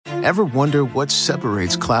Ever wonder what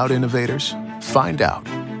separates cloud innovators? Find out.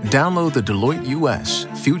 Download the Deloitte US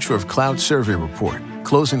Future of Cloud Survey Report,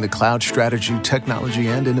 closing the cloud strategy, technology,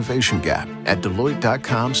 and innovation gap at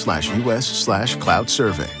Deloitte.com/US/cloud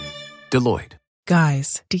survey. Deloitte.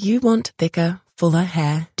 Guys, do you want thicker, fuller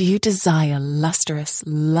hair? Do you desire lustrous,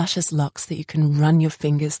 luscious locks that you can run your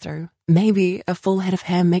fingers through? Maybe a full head of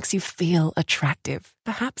hair makes you feel attractive.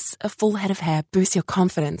 Perhaps a full head of hair boosts your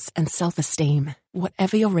confidence and self-esteem.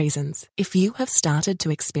 Whatever your reasons, if you have started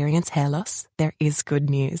to experience hair loss, there is good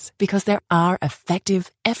news because there are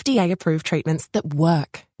effective, FDA-approved treatments that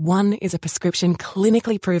work. One is a prescription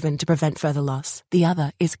clinically proven to prevent further loss. The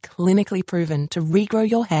other is clinically proven to regrow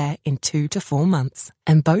your hair in 2 to 4 months.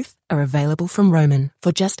 And both are available from Roman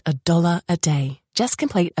for just $1 a day. Just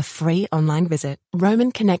complete a free online visit.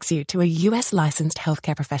 Roman connects you to a US licensed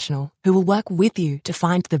healthcare professional who will work with you to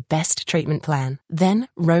find the best treatment plan. Then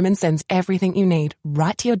Roman sends everything you need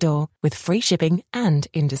right to your door with free shipping and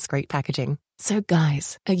in discreet packaging. So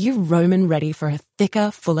guys, are you Roman ready for a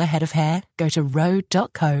thicker, fuller head of hair? Go to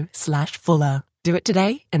ro.co/fuller. Do it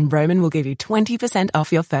today and Roman will give you 20%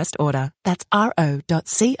 off your first order. That's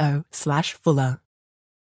ro.co/fuller.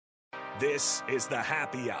 This is the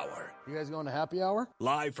Happy Hour. You guys going to happy hour?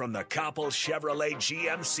 Live from the Coppel Chevrolet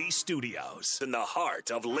GMC studios in the heart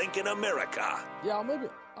of Lincoln, America. Yeah,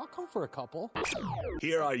 I'll come for a couple.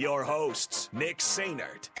 Here are your hosts, Nick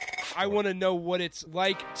Sainert. I want to know what it's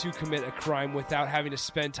like to commit a crime without having to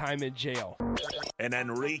spend time in jail. And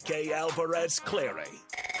Enrique Alvarez Clary.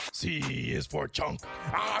 C is for chunk.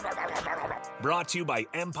 Brought to you by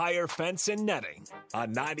Empire Fence and Netting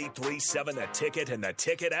on 93.7 The Ticket and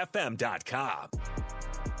theticketfm.com.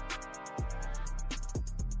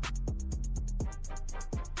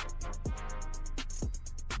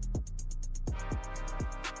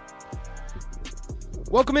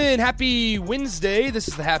 Welcome in. Happy Wednesday. This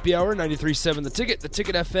is the Happy Hour, 93.7 The Ticket,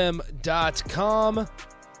 theticketfm.com.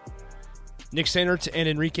 Nick Sainert and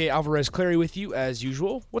Enrique Alvarez Clary with you as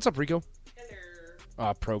usual. What's up, Rico?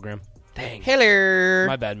 Hello. Program. Dang. Hello.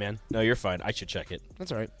 My bad, man. No, you're fine. I should check it.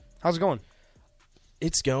 That's all right. How's it going?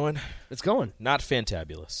 It's going. It's going. Not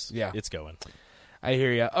fantabulous. Yeah. It's going. I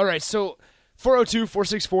hear you. All right, so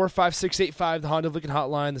 402-464-5685, the Honda of Lincoln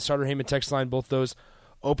hotline, the Starter Heyman text line, both those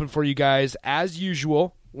open for you guys as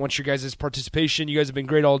usual. Want your guys' participation. You guys have been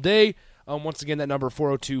great all day. Once again, that number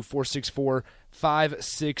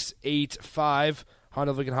 402-464-5685,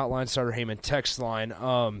 Honda of Lincoln hotline, Starter Heyman text line.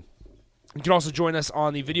 You can also join us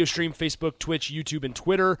on the video stream, Facebook, Twitch, YouTube, and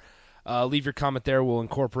Twitter. Leave your comment there. We'll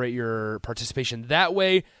incorporate your participation that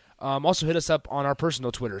way. Also hit us up on our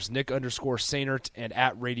personal Twitters, Nick_Sainert and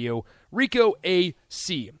at Radio Rico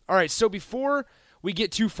AC. All right, so before we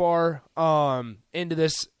get too far into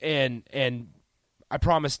this, and I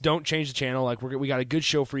promise don't change the channel. Like we got a good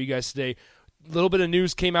show for you guys today. A little bit of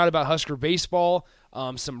news came out about Husker baseball,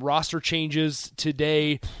 some roster changes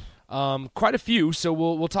today, quite a few. So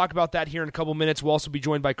we'll talk about that here in a couple minutes. We'll also be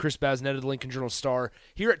joined by Chris Basnett of the Lincoln Journal-Star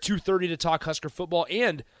here at 2:30 to talk Husker football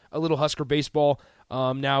and a little Husker baseball.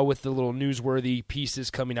 Now with the little newsworthy pieces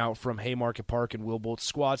coming out from Haymarket Park and Will Bolt's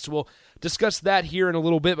squad. So we'll discuss that here in a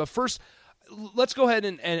little bit. But first, let's go ahead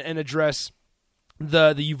and address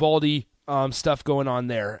the Uvalde stuff going on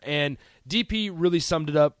there. And DP really summed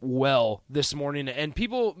it up well this morning. And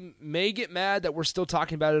people may get mad that we're still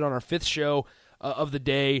talking about it on our fifth show of the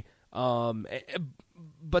day.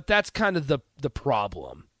 But that's kind of the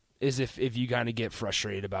problem, is if you kind of get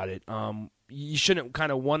frustrated about it. You shouldn't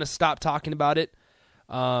kind of want to stop talking about it.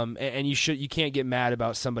 And you can't get mad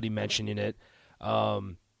about somebody mentioning it.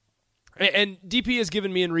 And DP has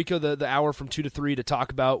given me and Rico the hour from 2 to 3 to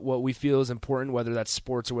talk about what we feel is important, whether that's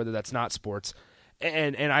sports or whether that's not sports.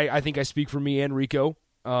 And I think I speak for me and Rico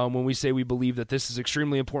when we say we believe that this is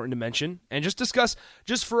extremely important to mention and just discuss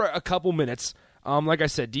just for a couple minutes. Like I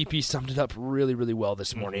said, DP summed it up really, really well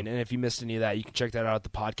this morning. And if you missed any of that, you can check that out at the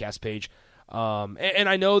podcast page. And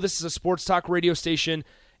I know this is a sports talk radio station,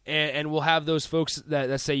 and we'll have those folks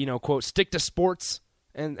that say, quote, stick to sports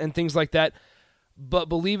and things like that. But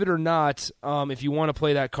believe it or not, if you want to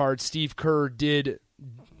play that card, Steve Kerr did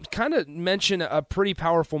kind of mention a pretty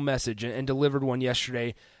powerful message and delivered one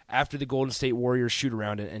yesterday after the Golden State Warriors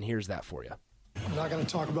shoot-around, and here's that for you. I'm not going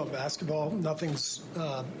to talk about basketball. Nothing's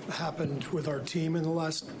happened with our team in the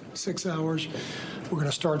last 6 hours. We're going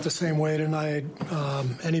to start the same way tonight.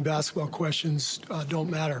 Any basketball questions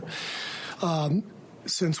don't matter.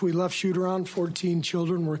 Since we left shoot-around, 14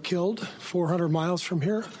 children were killed 400 miles from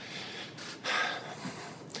here.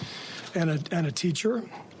 And a teacher.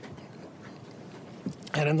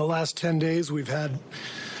 And in the last 10 days, we've had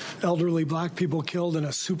elderly black people killed in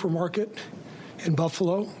a supermarket in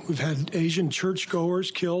Buffalo. We've had Asian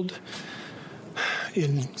churchgoers killed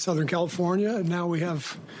in Southern California, and now we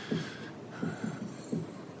have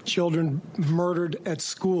children murdered at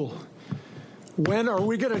school. When are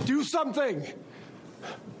we going to do something?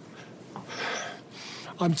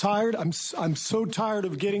 I'm tired. I'm so tired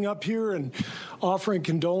of getting up here and offering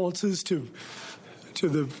condolences to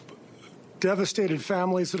the devastated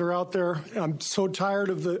families that are out there. I'm so tired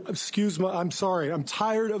of I'm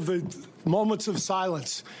tired of the moments of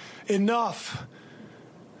silence. Enough.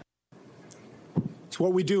 It's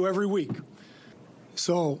what we do every week.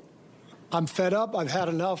 So I'm fed up. I've had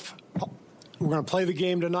enough. We're going to play the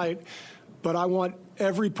game tonight, but I want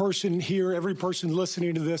every person here, every person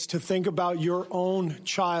listening to this, to think about your own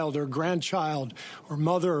child or grandchild or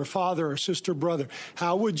mother or father or sister, brother.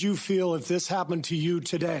 How would you feel if this happened to you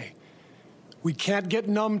today? We can't get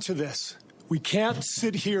numb to this. We can't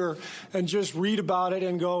sit here and just read about it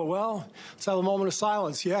and go, well, let's have a moment of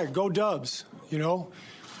silence. Yeah, go Dubs,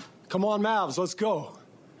 Come on, Mavs, let's go.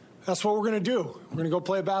 That's what we're going to do. We're going to go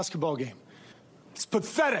play a basketball game. It's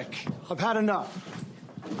pathetic. I've had enough.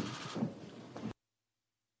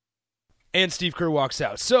 And Steve Kerr walks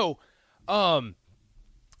out. So, I'll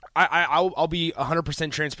be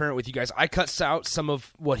 100% transparent with you guys. I cut out some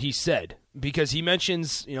of what he said because he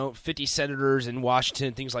mentions, 50 senators in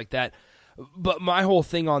Washington, things like that. But my whole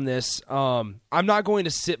thing on this, I'm not going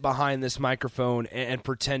to sit behind this microphone and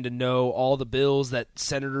pretend to know all the bills that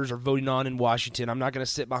senators are voting on in Washington. I'm not going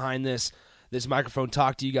to sit behind this microphone,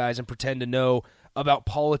 talk to you guys, and pretend to know about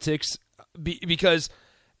politics because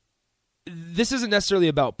this isn't necessarily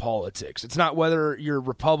about politics. It's not whether you're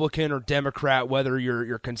Republican or Democrat, whether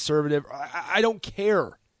you're conservative. I don't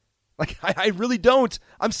care. Like I really don't.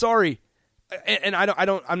 I'm sorry. And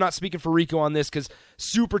I'm not speaking for Rico on this because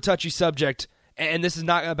super touchy subject, and this is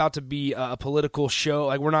not about to be a political show.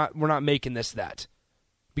 Like we're not making this that,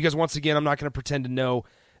 because once again, I'm not going to pretend to know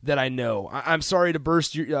that I know. I'm sorry to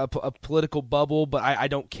burst a political bubble, but I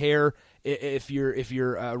don't care if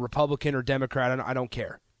you're a Republican or Democrat. I don't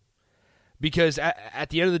care, because at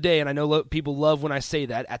the end of the day, and I know people love when I say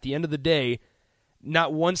that, at the end of the day,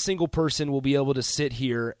 not one single person will be able to sit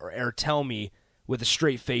here or tell me with a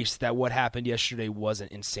straight face that what happened yesterday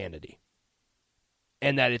wasn't insanity,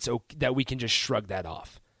 and that it's okay, that we can just shrug that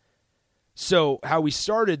off. So how we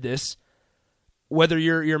started this, whether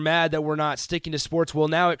you're mad that we're not sticking to sports, well,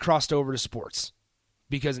 now it crossed over to sports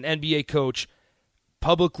because an NBA coach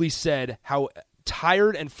publicly said how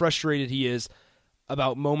tired and frustrated he is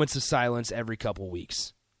about moments of silence every couple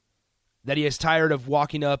weeks, that he is tired of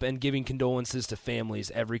walking up and giving condolences to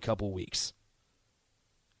families every couple weeks.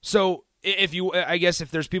 So I guess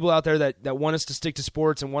if there's people out there that want us to stick to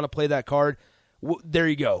sports and want to play that card, there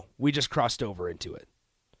you go. We just crossed over into it.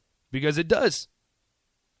 Because it does.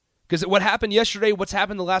 Because what happened yesterday, what's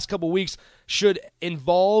happened the last couple weeks, should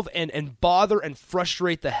involve and bother and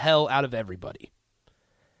frustrate the hell out of everybody.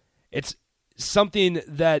 It's something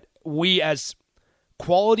that we as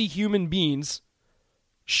quality human beings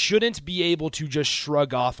shouldn't be able to just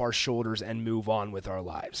shrug off our shoulders and move on with our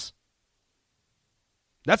lives.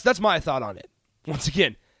 That's my thought on it. Once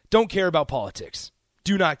again, don't care about politics.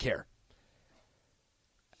 Do not care.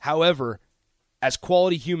 However, as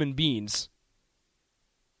quality human beings,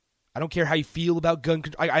 I don't care how you feel about gun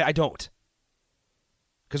control. I don't.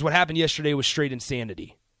 Because what happened yesterday was straight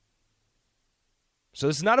insanity. So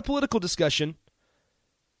this is not a political discussion,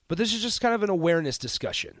 but this is just kind of an awareness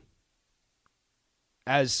discussion.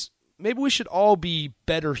 As maybe we should all be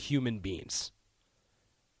better human beings.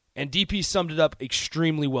 And DP summed it up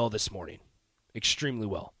extremely well this morning. Extremely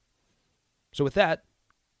well. So with that,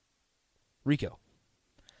 Rico,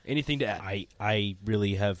 anything to add? I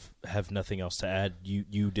really have nothing else to add.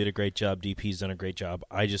 You did a great job. DP's done a great job.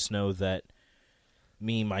 I just know that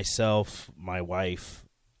me, myself, my wife,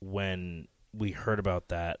 when we heard about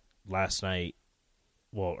that last night,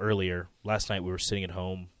 earlier, last night we were sitting at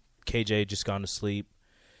home. KJ had just gone to sleep.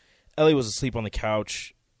 Ellie was asleep on the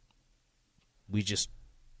couch. We just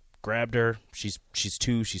grabbed her. She's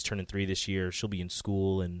 2. She's turning 3 this year. She'll be in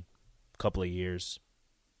school in a couple of years.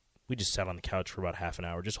 We just sat on the couch for about half an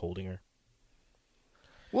hour just holding her.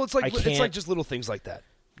 Well, it's like just little things like that.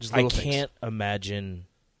 Just little things. Can't imagine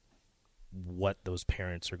what those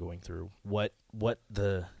parents are going through. What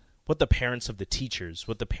the parents of the teachers,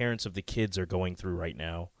 what the parents of the kids are going through right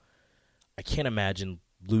now. I can't imagine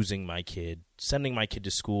losing my kid, sending my kid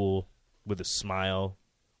to school with a smile,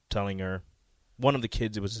 telling her. One of the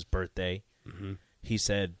kids, it was his birthday. Mm-hmm. He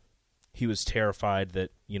said he was terrified that,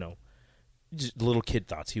 just little kid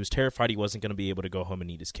thoughts. He was terrified he wasn't going to be able to go home and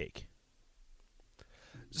eat his cake.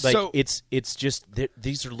 Like, so, it's just,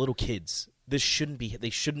 these are little kids. They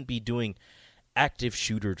shouldn't be doing active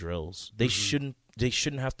shooter drills. They shouldn't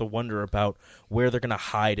have to wonder about where they're going to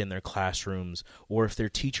hide in their classrooms or if their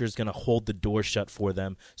teacher is going to hold the door shut for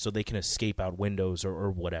them so they can escape out windows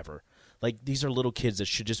or whatever. Like, these are little kids that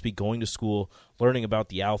should just be going to school, learning about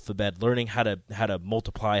the alphabet, learning how to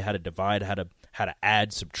multiply, how to divide, how to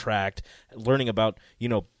add, subtract, learning about,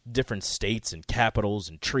 different states and capitals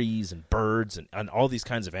and trees and birds and all these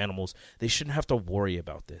kinds of animals. They shouldn't have to worry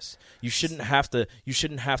about this. You shouldn't have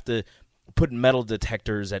to put metal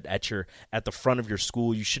detectors at the front of your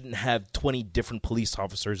school. You shouldn't have 20 different police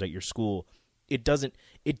officers at your school. It doesn't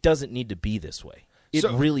need to be this way. It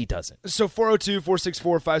really doesn't. So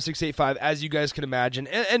 402-464-5685, as you guys can imagine,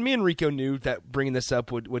 and me and Rico knew that bringing this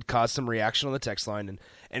up would cause some reaction on the text line,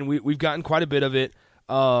 and we've gotten quite a bit of it.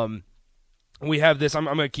 We have this. I'm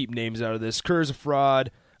going to keep names out of this. Kerr's a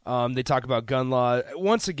fraud. They talk about gun law.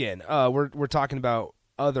 Once again, we're talking about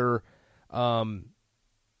other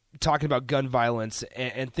talking about gun violence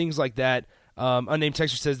and things like that. Unnamed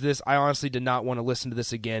texter says this: I honestly did not want to listen to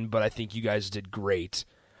this again, but I think you guys did great.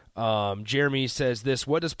 Jeremy says this: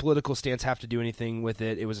 what does political stance have to do anything with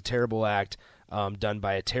it? It was a terrible act done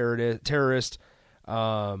by a terrorist.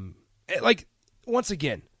 Once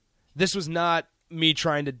again, this was not me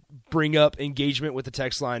trying to bring up engagement with the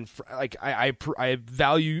text line. I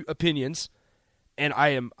value opinions, and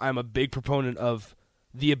I'm a big proponent of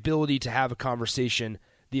the ability to have a conversation,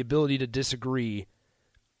 the ability to disagree,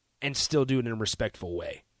 and still do it in a respectful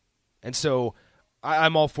way. And so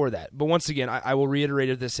I'm all for that. But once again, I will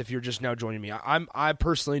reiterate this if you're just now joining me. I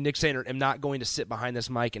personally, Nick Sainer, am not going to sit behind this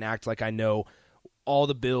mic and act like I know all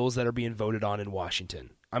the bills that are being voted on in Washington.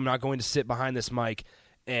 I'm not going to sit behind this mic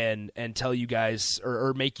and tell you guys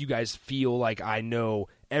or make you guys feel like I know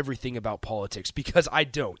everything about politics, because I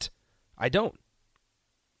don't.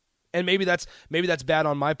 And maybe that's bad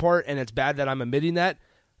on my part, and it's bad that I'm admitting that,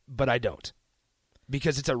 but I don't.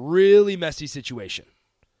 Because it's a really messy situation.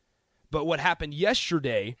 But what happened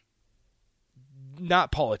yesterday,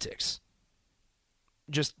 not politics,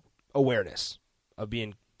 just awareness of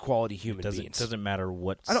being quality human beings. It doesn't matter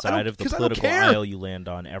what side of the political aisle you land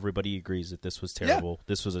on. Everybody agrees that this was terrible. Yeah.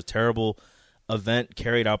 This was a terrible event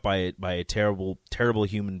carried out by a terrible, terrible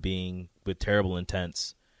human being with terrible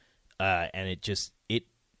intents, and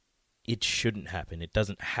it shouldn't happen. It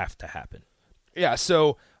doesn't have to happen. Yeah.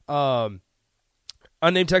 So, unnamed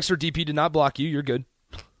texter DP did not block you. You're good.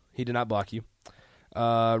 He did not block you.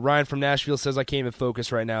 Ryan from Nashville says, I can't even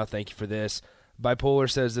focus right now. Thank you for this. Bipolar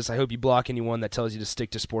says this: I hope you block anyone that tells you to stick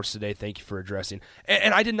to sports today. Thank you for addressing.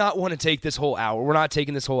 And I did not want to take this whole hour. We're not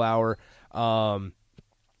taking this whole hour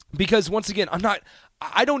because, once again,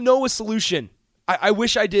 I don't know a solution. I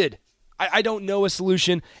wish I did. I don't know a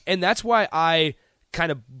solution, and that's why I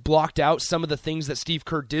kind of blocked out some of the things that Steve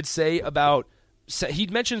Kerr did say about. He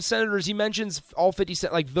mentioned senators. He mentions all 50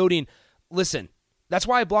 voting. Listen. That's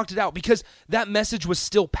why I blocked it out, because that message was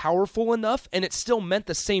still powerful enough, and it still meant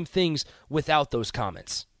the same things without those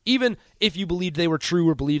comments, even if you believed they were true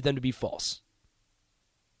or believed them to be false.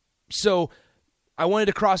 So I wanted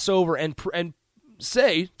to cross over and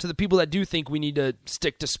say to the people that do think we need to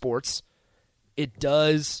stick to sports, it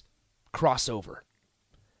does cross over.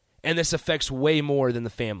 And this affects way more than the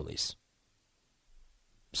families.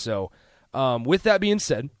 So with that being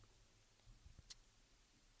said,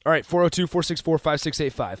 all right,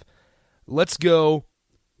 402-464-5685. Let's go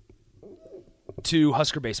to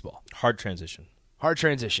Husker baseball. Hard transition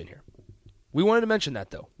here. We wanted to mention that,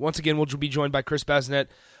 though. Once again, we'll be joined by Chris Bazinet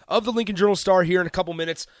of the Lincoln Journal-Star here in a couple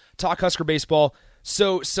minutes. Talk Husker baseball.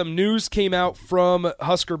 So some news came out from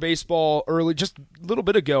Husker baseball just a little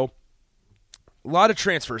bit ago. A lot of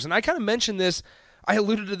transfers. And I kind of mentioned this. I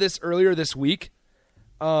alluded to this earlier this week.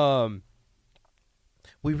 We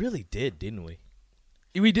really did, didn't we?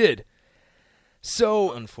 We did.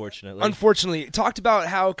 So, unfortunately, talked about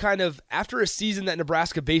how kind of after a season that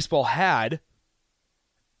Nebraska baseball had,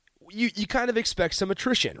 you kind of expect some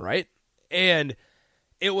attrition, right? And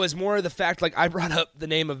it was more of the fact, like I brought up the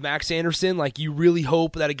name of Max Anderson, like you really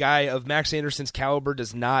hope that a guy of Max Anderson's caliber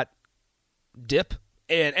does not dip,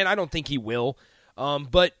 and I don't think he will.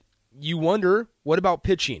 But you wonder, what about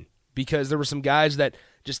pitching? Because there were some guys that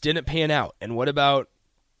just didn't pan out. And what about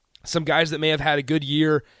some guys that may have had a good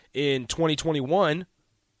year in 2021,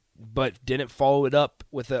 but didn't follow it up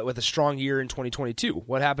with a strong year in 2022?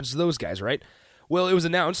 What happens to those guys, right? Well, it was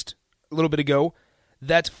announced a little bit ago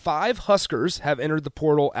that 5 Huskers have entered the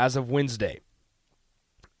portal as of Wednesday.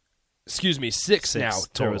 Excuse me, 6 now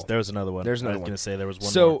total. There was another one. There's another one. I was going to say there was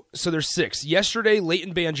one more. So there's 6. Yesterday,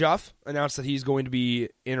 Leighton Banjoff announced that he's going to be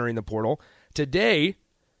entering the portal. Today,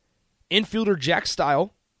 infielder Jack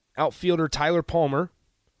Stile outfielder Tyler Palmer,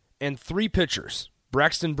 and 3 pitchers,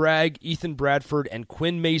 Braxton Bragg, Ethan Bradford, and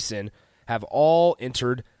Quinn Mason, have all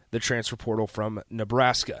entered the transfer portal from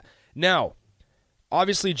Nebraska. Now,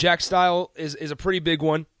 obviously, Jack Stile is a pretty big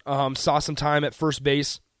one. Saw some time at first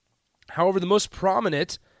base. However, the most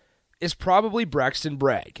prominent is probably Braxton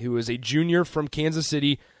Bragg, who is a junior from Kansas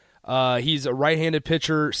City. He's a right-handed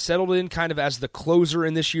pitcher, settled in kind of as the closer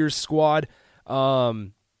in this year's squad.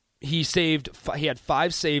 He had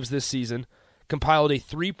 5 saves this season, compiled a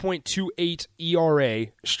 3.28 ERA,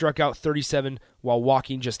 struck out 37 while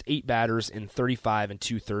walking just 8 batters in 35 and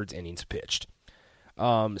 2/3 innings pitched.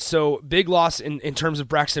 So big loss in terms of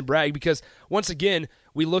Braxton Bragg, because once again,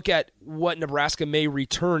 we look at what Nebraska may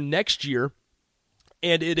return next year,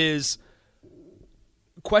 and it is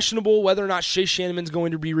questionable whether or not Shea Shanneman's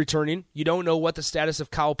going to be returning. You don't know what the status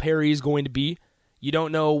of Kyle Perry is going to be. You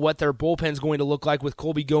don't know what their bullpen's going to look like with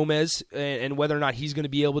Colby Gomez, and whether or not he's going to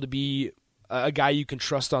be able to be a guy you can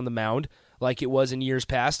trust on the mound like it was in years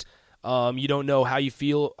past. You don't know how you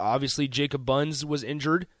feel. Obviously, Jacob Buns was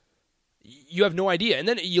injured. You have no idea. And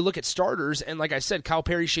then you look at starters, and like I said, Kyle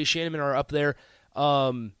Perry, Shea Shanneman are up there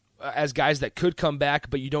as guys that could come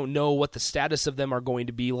back, but you don't know what the status of them are going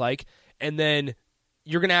to be like. And then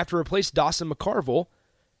you're going to have to replace Dawson McCarville,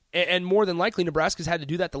 and more than likely, Nebraska's had to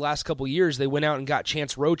do that the last couple of years. They went out and got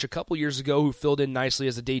Chance Roach a couple years ago, who filled in nicely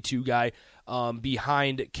as a day 2 guy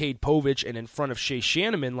behind Cade Povich and in front of Shea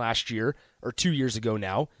Shanneman last year, or 2 years ago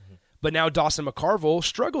now. Mm-hmm. But now Dawson McCarville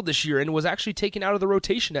struggled this year and was actually taken out of the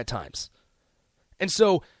rotation at times. And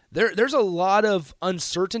so there's a lot of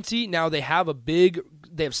uncertainty. Now they have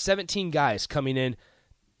 17 guys coming in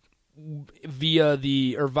via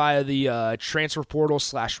the transfer portal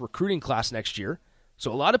 / recruiting class next year.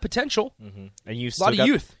 So a lot of potential, mm-hmm. And a lot of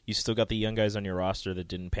youth. You still got the young guys on your roster that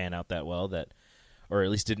didn't pan out that well, or at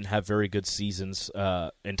least didn't have very good seasons,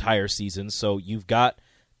 entire seasons. So you've got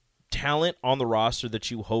talent on the roster that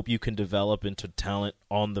you hope you can develop into talent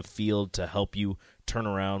on the field to help you turn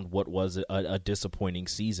around what was a disappointing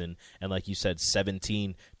season. And like you said,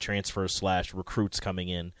 17 transfers / recruits coming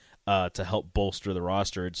in to help bolster the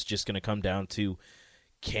roster. It's just going to come down to,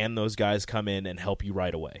 can those guys come in and help you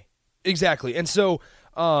right away? Exactly. And so,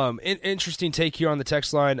 interesting take here on the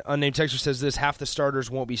text line. Unnamed texter says this: half the starters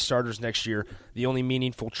won't be starters next year. The only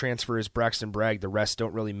meaningful transfer is Braxton Bragg. The rest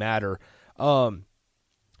don't really matter.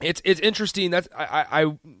 It's interesting. That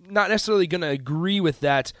I'm not necessarily going to agree with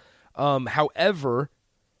that. However,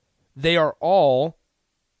 they are all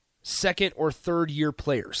 2nd or 3rd year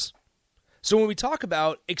players. So when we talk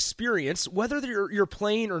about experience, whether you're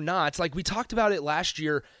playing or not, like we talked about it last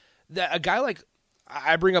year, that a guy like,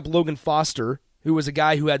 I bring up Logan Foster, who was a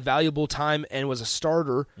guy who had valuable time and was a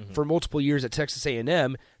starter for multiple years at Texas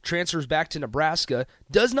A&M, transfers back to Nebraska,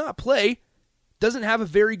 does not play, doesn't have a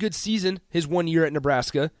very good season his 1 year at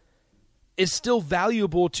Nebraska, is still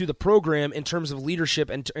valuable to the program in terms of leadership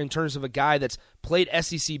and in terms of a guy that's played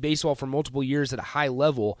SEC baseball for multiple years at a high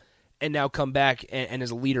level and now come back and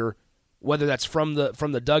is a leader, whether that's from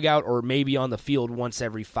the dugout or maybe on the field once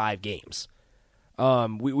every 5 games.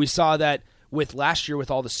 We saw that with last year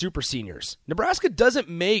with all the super seniors. Nebraska doesn't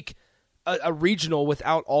make a regional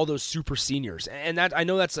without all those super seniors, and that I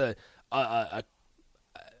know that's a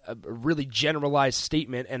really generalized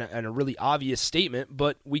statement and a really obvious statement,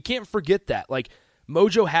 but we can't forget that. Like,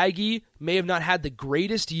 Mojo Hagee may have not had the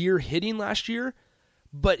greatest year hitting last year,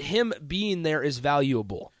 but him being there is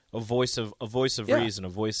valuable. A voice of reason, a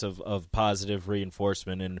voice of positive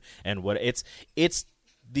reinforcement, and what it's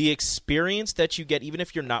the experience that you get, even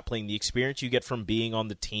if you're not playing, the experience you get from being on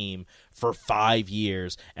the team for 5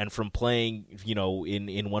 years and from playing,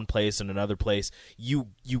 in one place and another place, you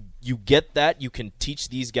get that. You can teach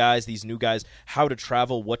these guys, these new guys, how to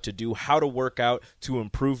travel, what to do, how to work out to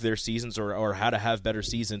improve their seasons or how to have better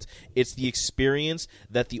seasons. It's the experience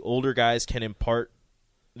that the older guys can impart,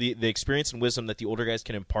 the experience and wisdom that the older guys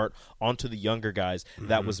can impart onto the younger guys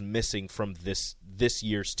that was missing from this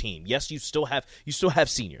year's team. Yes, you still have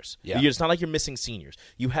seniors. Yeah. It's not like you're missing seniors.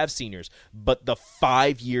 You have seniors, but the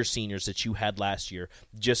 5-year seniors that you had last year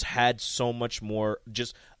just had so much more,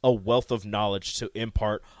 just a wealth of knowledge to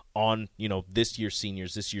impart on, this year's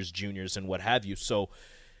seniors, this year's juniors, and what have you. So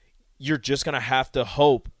you're just going to have to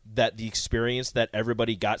hope that the experience that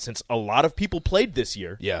everybody got, since a lot of people played this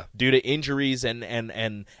year due to injuries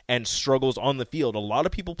and struggles on the field, a lot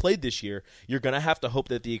of people played this year. You're going to have to hope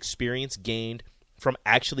that the experience gained from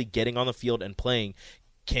actually getting on the field and playing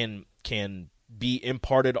can be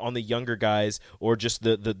imparted on the younger guys or just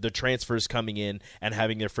the transfers coming in and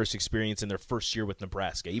having their first experience in their first year with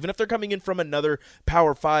Nebraska. Even if they're coming in from another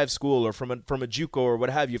Power 5 school or from a JUCO or what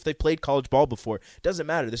have you, if they played college ball before, it doesn't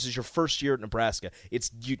matter. This is your first year at Nebraska. It's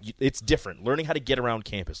different. Learning how to get around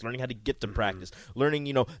campus, learning how to get to practice, learning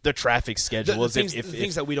the traffic schedule. The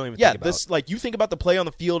things that we don't even think about. This, like, you think about the play on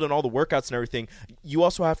the field and all the workouts and everything. You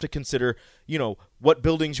also have to consider what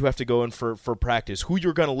buildings you have to go in for practice, who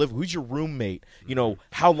you're going to live with, who's your roommate,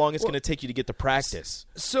 how long it's going to take you to get to practice.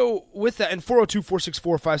 So with that, and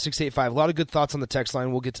 402-464-5685, a lot of good thoughts on the text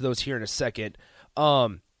line. We'll get to those here in a second.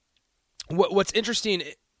 What's interesting,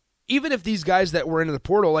 even if these guys that were into the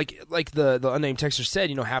portal, like the unnamed texter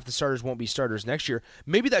said, half the starters won't be starters next year.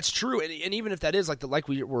 Maybe that's true, and even if that is like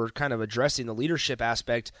we were kind of addressing the leadership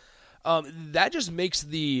aspect, that just makes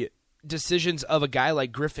the decisions of a guy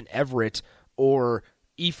like Griffin Everett or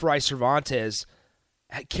Ifrai Cervantes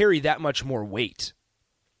carry that much more weight.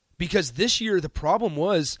 Because this year the problem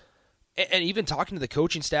was, and even talking to the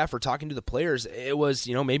coaching staff or talking to the players, it was,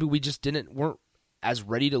 maybe we just weren't as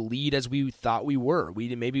ready to lead as we thought we were.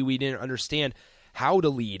 Maybe we didn't understand how to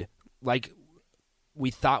lead like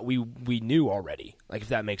we thought we knew already. Like, if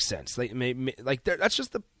that makes sense. That's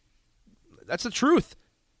the truth.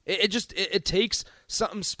 It takes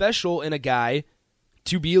something special in a guy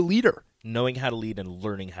to be a leader. Knowing how to lead and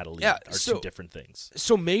learning how to lead are two different things.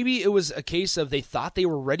 So maybe it was a case of they thought they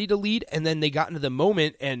were ready to lead, and then they got into the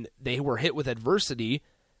moment and they were hit with adversity,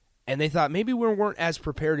 and they thought maybe we weren't as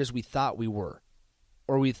prepared as we thought we were,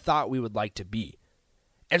 or we thought we would like to be.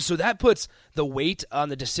 And so that puts the weight on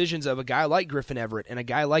the decisions of a guy like Griffin Everett and a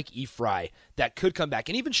guy like Ifrai that could come back,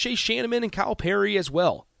 and even Shea Shaneman and Kyle Perry as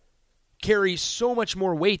well, carry so much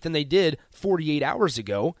more weight than they did 48 hours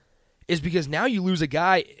ago, is because now you lose a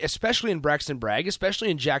guy, especially in Braxton Bragg, especially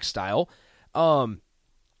in Jack Style.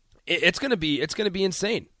 It's gonna be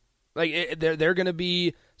insane. Like, there are gonna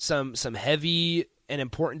be some heavy and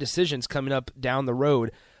important decisions coming up down the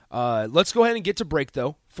road. Let's go ahead and get to break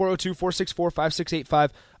though.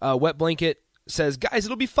 402-464-5685. Wet Blanket says, guys,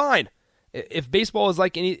 it'll be fine. If baseball is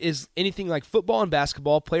anything like football and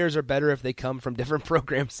basketball, players are better if they come from different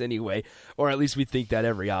programs anyway, or at least we think that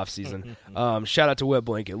every offseason. Shout out to Wet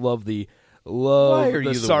Blanket. Love the sarcasm.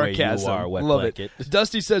 The way you are, Wet Love Blanket. it.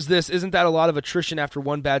 Dusty says this, isn't that a lot of attrition after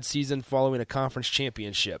one bad season following a conference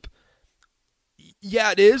championship?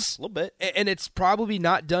 Yeah, it is. A little bit. And it's probably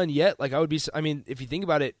not done yet. If you think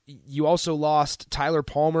about it, you also lost Tyler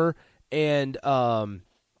Palmer and Tyler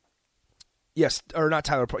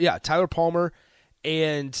Palmer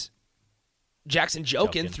and Jackson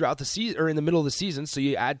Jelkin throughout the season, or in the middle of the season, so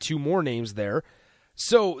you add two more names there.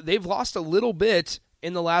 So they've lost a little bit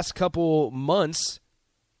in the last couple months,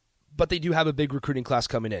 but they do have a big recruiting class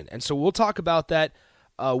coming in. And so we'll talk about that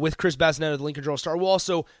with Chris Bazinet of the Lincoln Journal-Star. We'll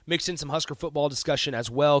also mix in some Husker football discussion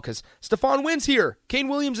as well, because Stephon Wynn's here, Kane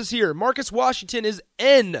Williams is here, Marcus Washington is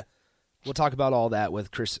in. We'll talk about all that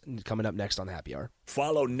with Chris coming up next on the Happy Hour.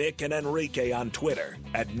 Follow Nick and Enrique on Twitter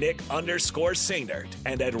at Nick_Sainert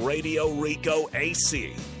and at Radio Rico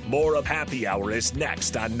AC. More of Happy Hour is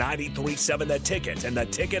next on 93.7 The Ticket and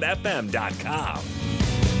theticketfm.com.